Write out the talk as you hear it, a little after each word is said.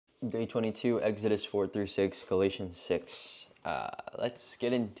Day 22, Exodus 4 through 6, Galatians 6. Let's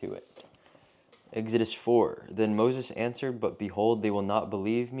get into it. Exodus 4. Then Moses answered, "But behold, they will not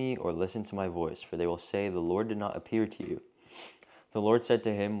believe me or listen to my voice, for they will say, 'The Lord did not appear to you.' The Lord said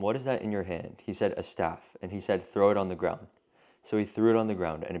to him, 'What is that in your hand?' He said, 'A staff.' And he said, 'Throw it on the ground.' So he threw it on the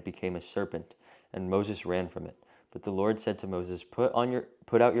ground, and it became a serpent, and Moses ran from it. But the Lord said to Moses, 'Put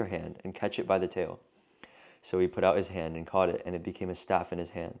out your hand and catch it by the tail.' So he put out his hand and caught it, and it became a staff in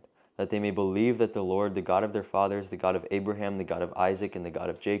his hand, that they may believe that the Lord, the God of their fathers, the God of Abraham, the God of Isaac, and the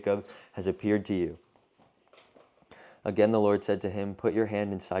God of Jacob, has appeared to you." Again the Lord said to him, "Put your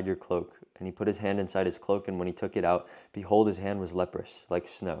hand inside your cloak." And he put his hand inside his cloak, and when he took it out, behold, his hand was leprous, like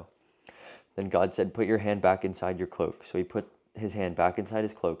snow. Then God said, "Put your hand back inside your cloak." So he put his hand back inside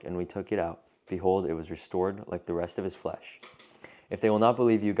his cloak, and we took it out. Behold, it was restored like the rest of his flesh. "If they will not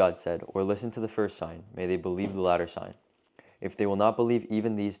believe you," God said, "or listen to the first sign, may they believe the latter sign. If they will not believe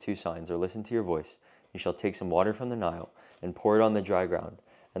even these two signs, or listen to your voice, you shall take some water from the Nile and pour it on the dry ground,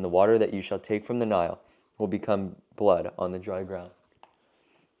 and the water that you shall take from the Nile will become blood on the dry ground."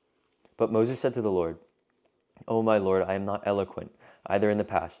 But Moses said to the Lord, "O my Lord, I am not eloquent, either in the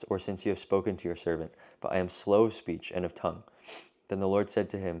past or since you have spoken to your servant, but I am slow of speech and of tongue." Then the Lord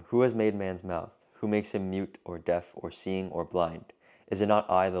said to him, "Who has made man's mouth? Who makes him mute or deaf or seeing or blind? Is it not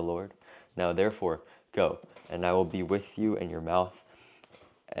I, the Lord? Now therefore go, and I will be with you in your mouth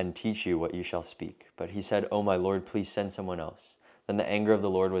and teach you what you shall speak." But he said, "O my Lord, please send someone else." Then the anger of the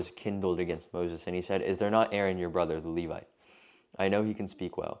Lord was kindled against Moses, and he said, "Is there not Aaron your brother, the Levite? I know he can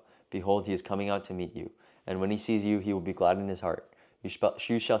speak well. Behold, he is coming out to meet you, and when he sees you, he will be glad in his heart.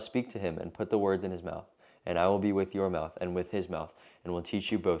 You shall speak to him and put the words in his mouth, and I will be with your mouth and with his mouth, and will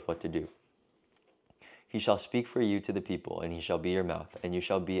teach you both what to do. He shall speak for you to the people, and he shall be your mouth, and you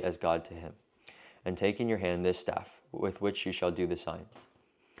shall be as God to him. And take in your hand this staff, with which you shall do the signs."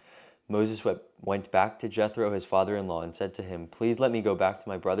 Moses went back to Jethro, his father-in-law, and said to him, "Please let me go back to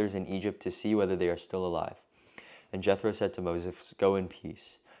my brothers in Egypt to see whether they are still alive." And Jethro said to Moses, "Go in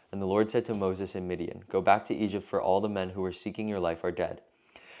peace." And the Lord said to Moses in Midian, "Go back to Egypt, for all the men who were seeking your life are dead."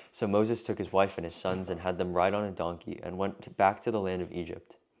 So Moses took his wife and his sons and had them ride on a donkey and went back to the land of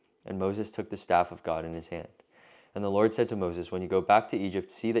Egypt. And Moses took the staff of God in his hand. And the Lord said to Moses, "When you go back to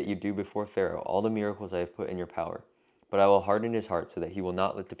Egypt, see that you do before Pharaoh all the miracles I have put in your power. But I will harden his heart so that he will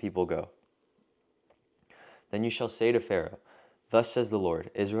not let the people go. Then you shall say to Pharaoh, 'Thus says the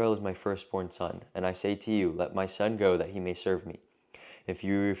Lord, Israel is my firstborn son, and I say to you, let my son go that he may serve me. If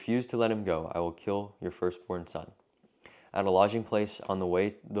you refuse to let him go, I will kill your firstborn son.'" At a lodging place on the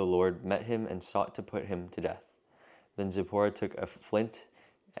way, the Lord met him and sought to put him to death. Then Zipporah took a flint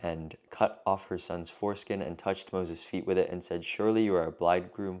and cut off her son's foreskin and touched Moses' feet with it and said, "Surely you are a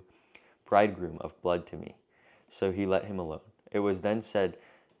bridegroom of blood to me." So he let him alone. It was then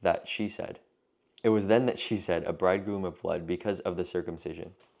that she said, "A bridegroom of blood," because of the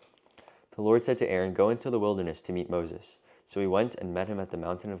circumcision. The Lord said to Aaron, "Go into the wilderness to meet Moses." So he went and met him at the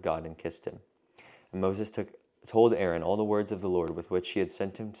mountain of God and kissed him. And Moses told Aaron all the words of the Lord with which he had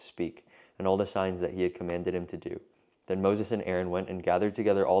sent him to speak, and all the signs that he had commanded him to do. Then Moses and Aaron went and gathered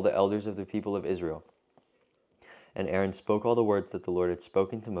together all the elders of the people of Israel. And Aaron spoke all the words that the Lord had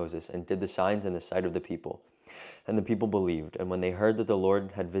spoken to Moses, and did the signs in the sight of the people. And the people believed. And when they heard that the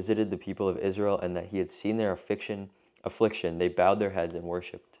Lord had visited the people of Israel, and that he had seen their affliction, they bowed their heads and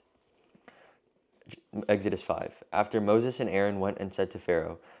worshipped. Exodus 5. After Moses and Aaron went and said to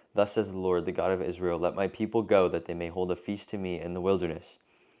Pharaoh, "Thus says the Lord, the God of Israel, let my people go, that they may hold a feast to me in the wilderness."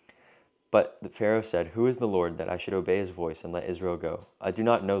 But Pharaoh said, "Who is the Lord, that I should obey his voice and let Israel go? I do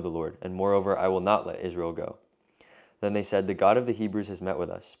not know the Lord, and moreover I will not let Israel go." Then they said, "The God of the Hebrews has met with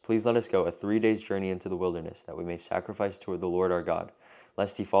us. Please let us go a 3 days' journey into the wilderness, that we may sacrifice to the Lord our God,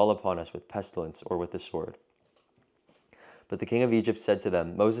 lest he fall upon us with pestilence or with the sword." But the king of Egypt said to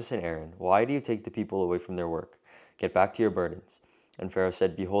them, "Moses and Aaron, why do you take the people away from their work? Get back to your burdens." And Pharaoh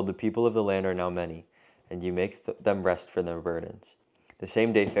said, "Behold, the people of the land are now many, and you make them rest for their burdens." The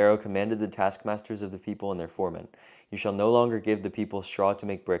same day Pharaoh commanded the taskmasters of the people and their foremen, "You shall no longer give the people straw to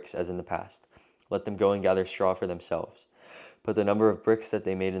make bricks as in the past. Let them go and gather straw for themselves. But the number of bricks that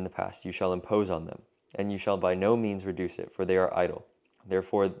they made in the past you shall impose on them, and you shall by no means reduce it, for they are idle.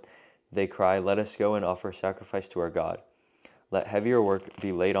 Therefore they cry, 'Let us go and offer sacrifice to our God.' Let heavier work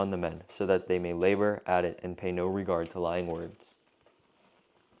be laid on the men, so that they may labor at it and pay no regard to lying words."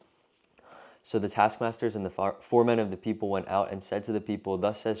 So the taskmasters and the foremen of the people went out and said to the people,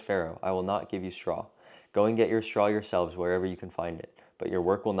 "Thus says Pharaoh, I will not give you straw. Go and get your straw yourselves wherever you can find it, but your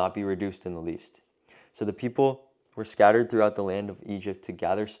work will not be reduced in the least." So the people were scattered throughout the land of Egypt to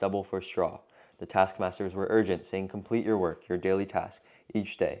gather stubble for straw. The taskmasters were urgent, saying, "Complete your work, your daily task,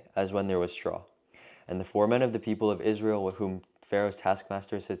 each day, as when there was straw." And the foremen of the people of Israel, whom Pharaoh's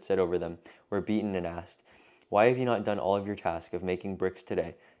taskmasters had set over them, were beaten and asked, "Why have you not done all of your task of making bricks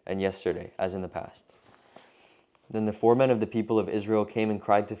today and yesterday, as in the past?" Then the foremen of the people of Israel came and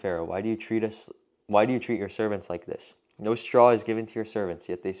cried to Pharaoh, Why do you treat your servants like this? No straw is given to your servants,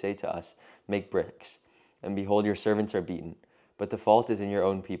 yet they say to us, Make bricks. And behold, your servants are beaten. But the fault is in your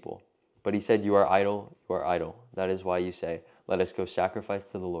own people. But he said, You are idle, you are idle. That is why you say, Let us go sacrifice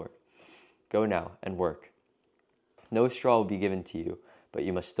to the Lord. Go now and work. No straw will be given to you, but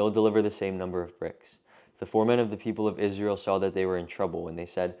you must still deliver the same number of bricks. The foremen of the people of Israel saw that they were in trouble when they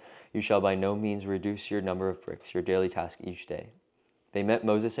said, You shall by no means reduce your number of bricks, your daily task each day. They met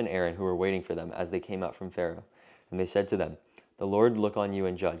Moses and Aaron, who were waiting for them, as they came out from Pharaoh. And they said to them, The Lord look on you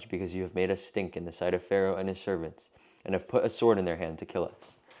and judge, because you have made us stink in the sight of Pharaoh and his servants, and have put a sword in their hand to kill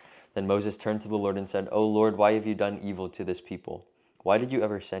us. Then Moses turned to the Lord and said, O Lord, why have you done evil to this people? Why did you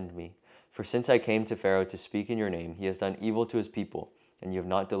ever send me? For since I came to Pharaoh to speak in your name, he has done evil to his people, and you have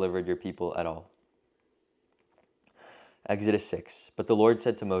not delivered your people at all. Exodus 6. But the Lord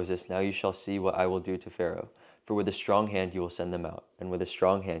said to Moses, Now you shall see what I will do to Pharaoh, for with a strong hand he will send them out, and with a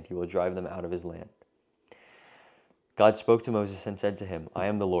strong hand he will drive them out of his land. God spoke to Moses and said to him, I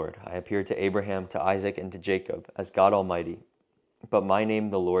am the Lord. I appeared to Abraham, to Isaac, and to Jacob, as God Almighty. But my name,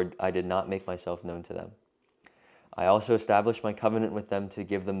 the Lord, I did not make myself known to them. I also established my covenant with them to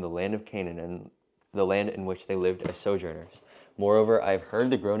give them the land of Canaan, and the land in which they lived as sojourners. Moreover, I have heard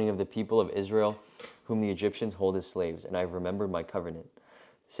the groaning of the people of Israel, whom the Egyptians hold as slaves, and I have remembered my covenant.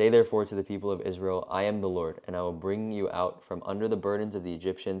 Say therefore to the people of Israel, I am the Lord, and I will bring you out from under the burdens of the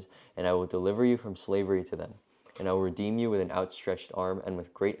Egyptians, and I will deliver you from slavery to them. And I will redeem you with an outstretched arm and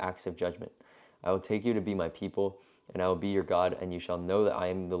with great acts of judgment. I will take you to be my people, and I will be your God, and you shall know that I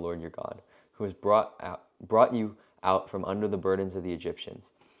am the Lord your God, who has brought you out from under the burdens of the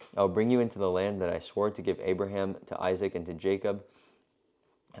Egyptians. I will bring you into the land that I swore to give Abraham, to Isaac, and to Jacob.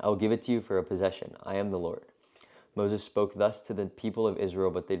 I will give it to you for a possession. I am the Lord. Moses spoke thus to the people of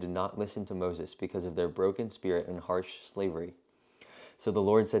Israel, but they did not listen to Moses because of their broken spirit and harsh slavery. So the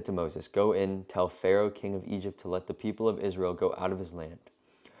Lord said to Moses, Go in, tell Pharaoh, king of Egypt, to let the people of Israel go out of his land.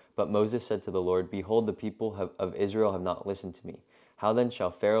 But Moses said to the Lord, Behold, the people of Israel have not listened to me. How then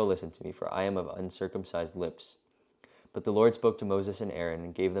shall Pharaoh listen to me, for I am of uncircumcised lips? But the Lord spoke to Moses and Aaron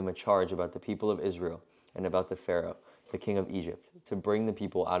and gave them a charge about the people of Israel and about the Pharaoh, the king of Egypt, to bring the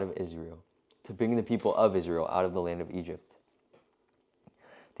people of Israel out of the land of Egypt.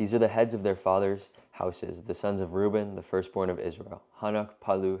 These are the heads of their fathers' houses, the sons of Reuben, the firstborn of Israel, Hanok,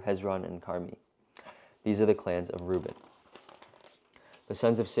 Palu, Hezron, and Carmi. These are the clans of Reuben. The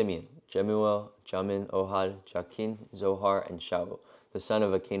sons of Simeon, Jemuel, Jamin, Ohad, Jachin, Zohar, and Shaul, the son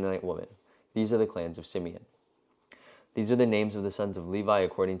of a Canaanite woman. These are the clans of Simeon. These are the names of the sons of Levi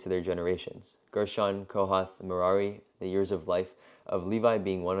according to their generations. Gershon, Kohath, Merari, the years of life of Levi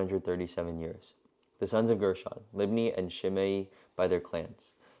being 137 years. The sons of Gershon, Libni and Shimei by their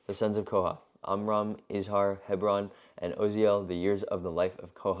clans. The sons of Kohath, Amram, Izhar, Hebron, and Oziel, the years of the life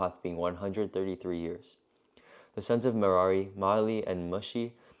of Kohath being 133 years. The sons of Merari, Mahli, and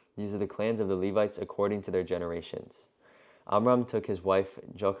Mushi, these are the clans of the Levites according to their generations. Amram took his wife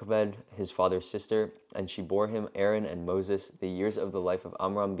Jochebed, his father's sister, and she bore him Aaron and Moses, the years of the life of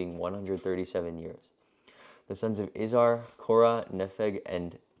Amram being 137 years. The sons of Izhar, Korah, Nepheg,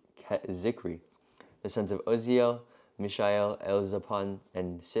 and Zikri. The sons of Oziel, Mishael, Elzaphan,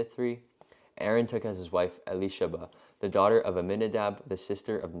 and Sithri. Aaron took as his wife Elisheba, the daughter of Aminadab, the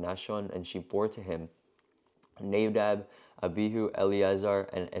sister of Nashon, and she bore to him Nadab, Abihu, Eleazar,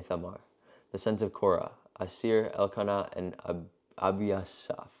 and Ithamar. The sons of Korah, Asir, Elkanah, and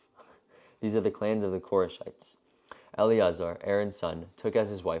Abiasaph. These are the clans of the Korashites. Eleazar, Aaron's son, took as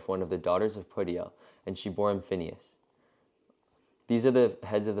his wife one of the daughters of Putiel, and she bore him Phinehas. These are the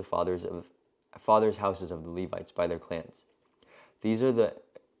heads of the fathers' houses of the Levites by their clans. These are the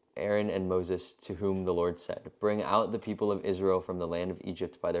Aaron and Moses to whom the Lord said, Bring out the people of Israel from the land of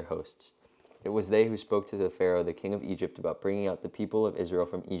Egypt by their hosts. It was they who spoke to the Pharaoh, the king of Egypt, about bringing out the people of Israel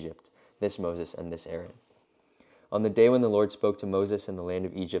from Egypt, this Moses and this Aaron. On the day when the Lord spoke to Moses in the land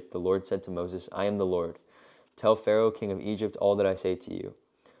of Egypt, the Lord said to Moses, I am the Lord. Tell Pharaoh, king of Egypt, all that I say to you.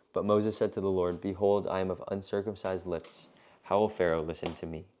 But Moses said to the Lord, Behold, I am of uncircumcised lips. How will Pharaoh listen to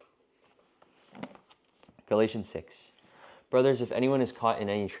me? Galatians 6. Brothers, if anyone is caught in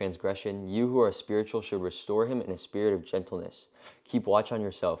any transgression, you who are spiritual should restore him in a spirit of gentleness. Keep watch on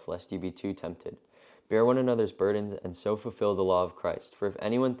yourself, lest you be too tempted. Bear one another's burdens, and so fulfill the law of Christ. For if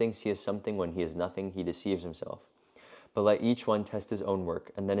anyone thinks he is something when he is nothing, he deceives himself. But let each one test his own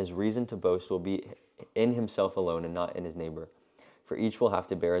work, and then his reason to boast will be in himself alone and not in his neighbor. For each will have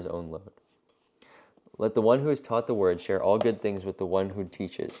to bear his own load. Let the one who is taught the word share all good things with the one who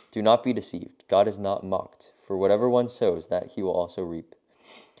teaches. Do not be deceived. God is not mocked. For whatever one sows, that he will also reap.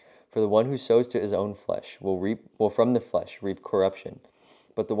 For the one who sows to his own flesh will from the flesh reap corruption.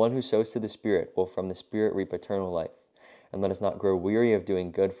 But the one who sows to the Spirit will from the Spirit reap eternal life. And let us not grow weary of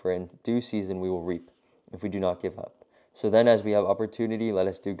doing good, for in due season we will reap, if we do not give up. So then, as we have opportunity, let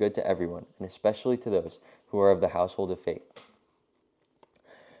us do good to everyone, and especially to those who are of the household of faith.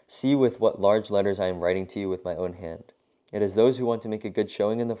 See with what large letters I am writing to you with my own hand. It is those who want to make a good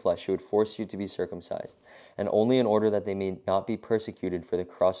showing in the flesh who would force you to be circumcised, and only in order that they may not be persecuted for the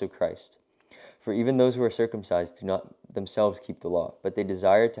cross of Christ. For even those who are circumcised do not themselves keep the law, but they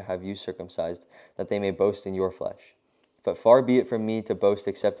desire to have you circumcised, that they may boast in your flesh. But far be it from me to boast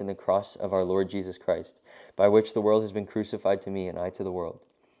except in the cross of our Lord Jesus Christ, by which the world has been crucified to me and I to the world.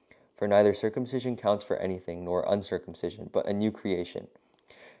 For neither circumcision counts for anything, nor uncircumcision, but a new creation.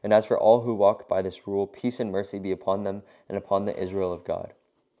 And as for all who walk by this rule, peace and mercy be upon them and upon the Israel of God.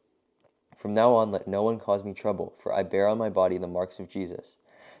 From now on, let no one cause me trouble, for I bear on my body the marks of Jesus.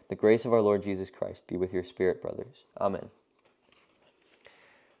 The grace of our Lord Jesus Christ be with your spirit, brothers. Amen.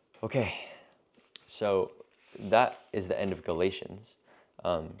 Okay, so that is the end of Galatians.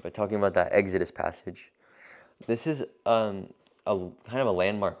 But talking about that Exodus passage, this is a kind of a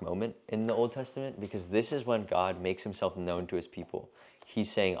landmark moment in the Old Testament, because this is when God makes himself known to his people. He's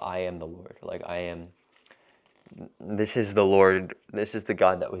saying, I am the Lord. Like, this is the Lord. This is the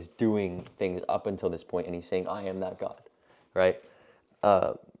God that was doing things up until this point, and he's saying, I am that God, right?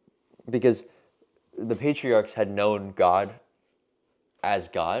 Because the patriarchs had known God as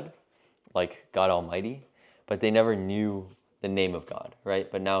God, like God Almighty, but they never knew the name of God, right?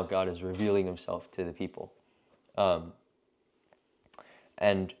 But now God is revealing himself to the people.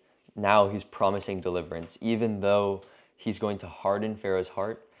 And now he's promising deliverance. Even though he's going to harden Pharaoh's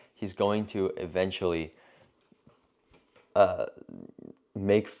heart, he's going to eventually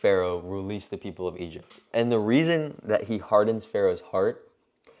make Pharaoh release the people of Egypt. And the reason that he hardens Pharaoh's heart,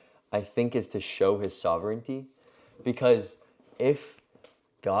 I think, is to show his sovereignty. Because if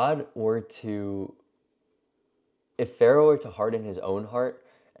Pharaoh were to harden his own heart,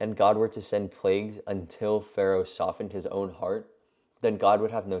 and God were to send plagues until Pharaoh softened his own heart, then God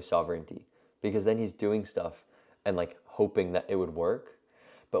would have no sovereignty, because then he's doing stuff and like hoping that it would work.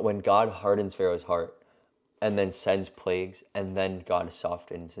 But when God hardens Pharaoh's heart and then sends plagues and then God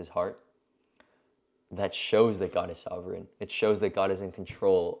softens his heart, that shows that God is sovereign. It shows that God is in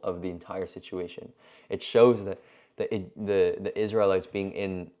control of the entire situation. It shows that the Israelites being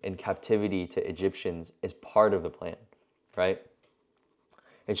in captivity to Egyptians is part of the plan, right?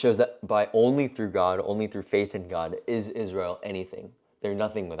 It shows that by only through God, only through faith in God, is Israel anything. They're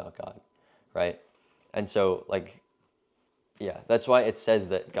nothing without God, right? And so, like, yeah, that's why it says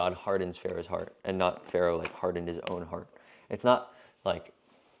that God hardens Pharaoh's heart, and not Pharaoh like hardened his own heart. It's not like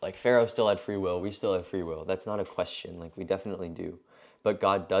Pharaoh still had free will. We still have free will. That's not a question. Like, we definitely do. But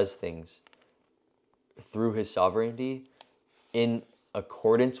God does things through his sovereignty in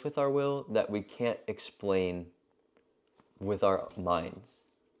accordance with our will that we can't explain with our minds.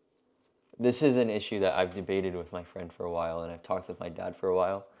 This is an issue that I've debated with my friend for a while, and I've talked with my dad for a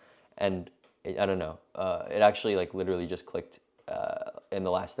while, and I don't know. It actually like literally just clicked in the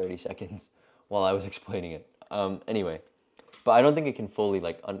last 30 seconds while I was explaining it. Anyway, but I don't think it can fully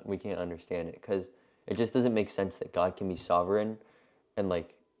we can't understand it, because it just doesn't make sense that God can be sovereign and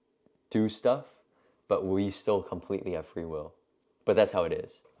like do stuff, but we still completely have free will. But that's how it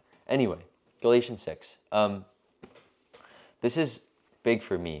is. Anyway, Galatians 6. This is big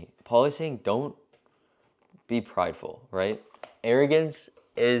for me. Paul is saying, don't be prideful, right? Arrogance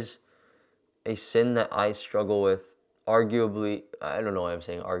is a sin that I struggle with, arguably, I don't know why I'm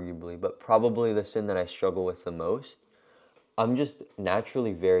saying arguably, but probably the sin that I struggle with the most. I'm just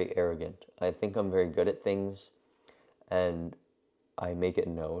naturally very arrogant. I think I'm very good at things, and I make it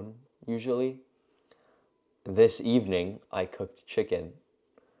known, usually. This evening, I cooked chicken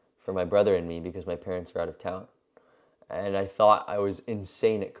for my brother and me because my parents are out of town. And I thought I was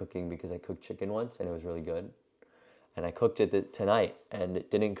insane at cooking because I cooked chicken once and it was really good. And I cooked it tonight and it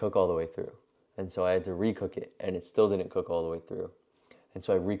didn't cook all the way through. And so I had to recook it and it still didn't cook all the way through. And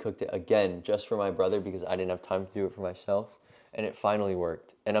so I recooked it again just for my brother because I didn't have time to do it for myself. And it finally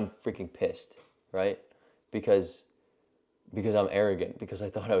worked. And I'm freaking pissed, right? Because I'm arrogant, because I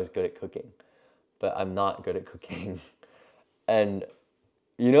thought I was good at cooking. But I'm not good at cooking. And,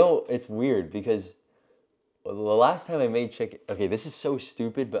 you know, it's weird because the last time I made chicken, okay, this is so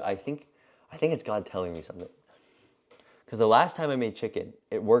stupid, but I think it's God telling me something. Because the last time I made chicken,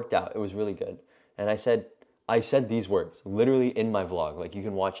 it worked out. It was really good. And I said these words literally in my vlog. Like you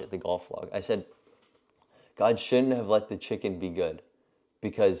can watch it, the golf vlog. I said, God shouldn't have let the chicken be good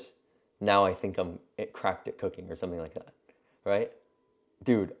because now I think it cracked at cooking or something like that, right?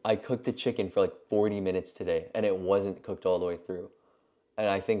 Dude, I cooked the chicken for like 40 minutes today and it wasn't cooked all the way through. And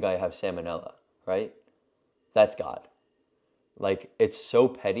I think I have salmonella, right? That's God. Like, it's so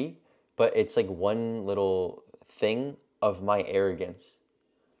petty, but it's like one little thing of my arrogance.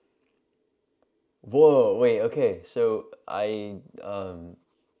 Whoa, wait, okay, so I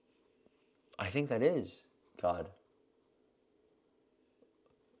think that is God.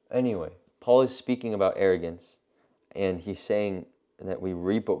 Anyway, Paul is speaking about arrogance, and he's saying that we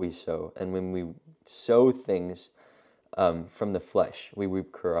reap what we sow, and when we sow things from the flesh, we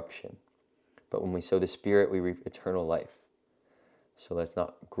reap corruption. But when we sow the Spirit, we reap eternal life. So let's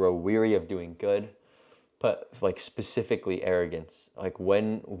not grow weary of doing good, but like specifically arrogance. Like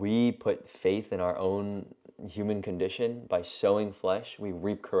when we put faith in our own human condition by sowing flesh, we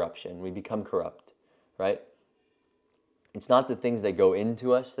reap corruption. We become corrupt, right? It's not the things that go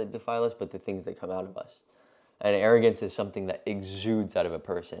into us that defile us, but the things that come out of us. And arrogance is something that exudes out of a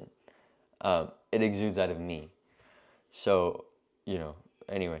person. It exudes out of me. So,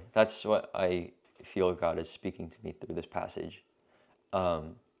 anyway, that's what I feel God is speaking to me through this passage.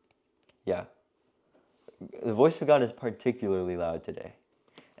 Yeah. The voice of God is particularly loud today.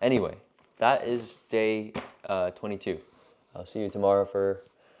 Anyway, that is day 22. I'll see you tomorrow for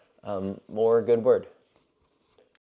more good word.